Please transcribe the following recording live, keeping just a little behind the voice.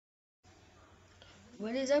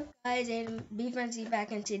What is up, guys? And Be Fancy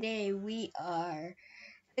back, and today we are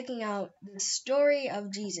checking out the story of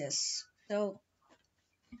Jesus. So,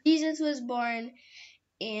 Jesus was born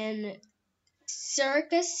in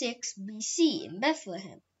circa 6 BC in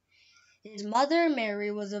Bethlehem. His mother Mary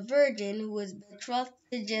was a virgin who was betrothed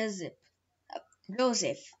to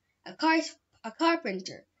Joseph, a, car- a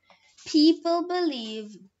carpenter. People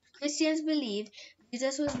believe, Christians believe,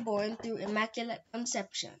 Jesus was born through immaculate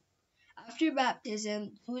conception. After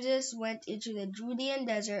baptism, Jesus went into the Judean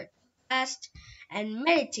desert to fast and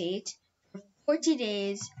meditate for 40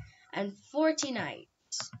 days and 40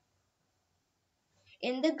 nights.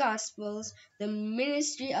 In the Gospels, the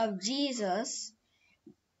ministry of Jesus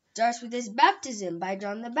starts with his baptism by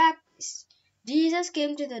John the Baptist. Jesus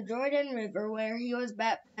came to the Jordan River where he was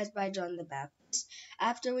baptized by John the Baptist,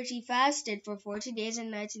 after which he fasted for 40 days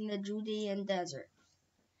and nights in the Judean desert.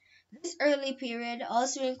 This early period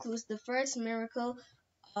also includes the first miracle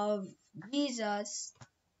of Jesus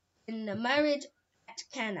in the marriage at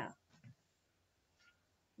Cana.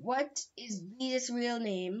 What is Jesus' real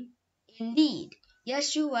name? Indeed,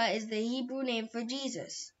 Yeshua is the Hebrew name for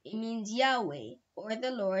Jesus. It means Yahweh, or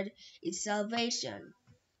the Lord, is salvation.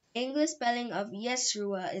 The English spelling of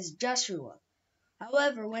Yeshua is Joshua.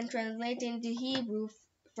 However, when translated into Hebrew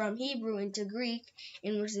from Hebrew into Greek,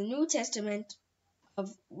 in which the New Testament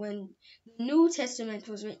when the New Testament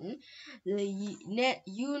was written, the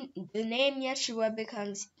name Yeshua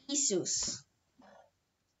becomes Jesus.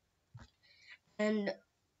 And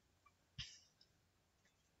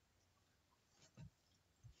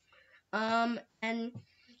and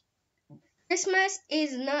Christmas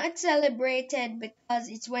is not celebrated because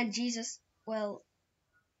it's when Jesus, from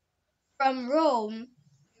Rome,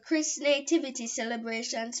 Christ nativity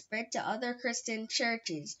celebration spread to other Christian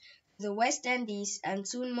churches, the West Indies, and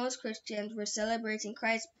soon most Christians were celebrating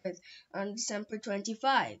Christ's birth on December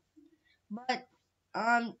 25. But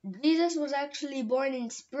Jesus was actually born in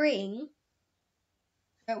spring.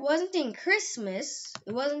 It wasn't in Christmas.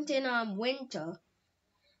 It wasn't in winter,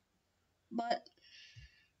 but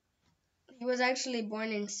he was actually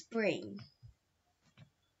born in spring.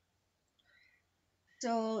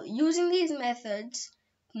 So, using these methods,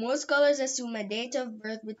 most scholars assume a date of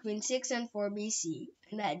birth between 6 and 4 BC,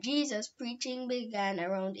 and that Jesus' preaching began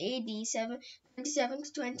around AD 27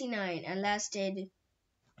 to 29 and lasted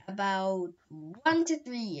about 1 to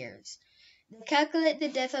 3 years. They calculate the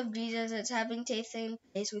death of Jesus as having taken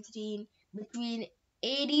place between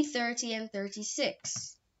AD 30 and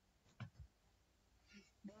 36.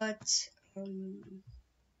 But, um,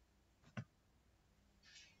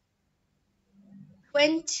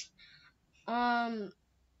 20,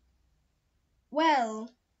 well,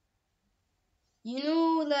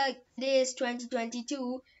 like today is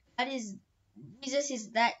 2022, that is, Jesus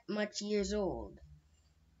is that much years old.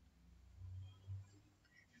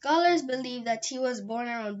 Scholars believe that he was born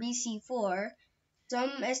around BC 4,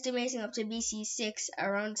 some estimating up to BC 6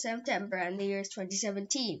 around September, and the year is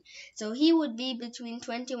 2017. So he would be between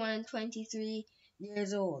 21 and 23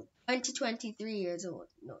 years old. 2023 years old.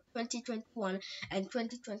 No, 2021 and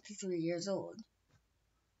 2023 years old.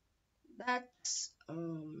 That's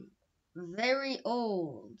very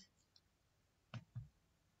old.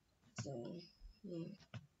 So, yeah.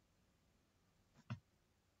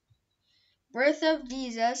 Birth of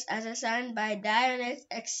Jesus as assigned by Dionysius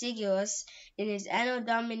Exiguus in his Anno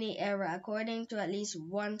Domini era, according to at least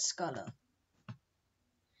one scholar.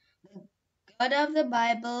 The God of the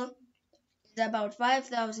Bible is about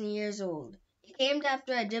 5,000 years old. It came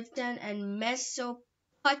after Egyptian and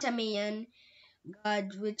Mesopotamian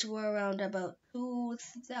gods, which were around about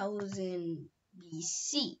 2000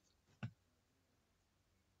 BC.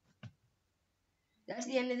 That's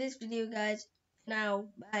the end of this video, guys. Now,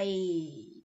 bye.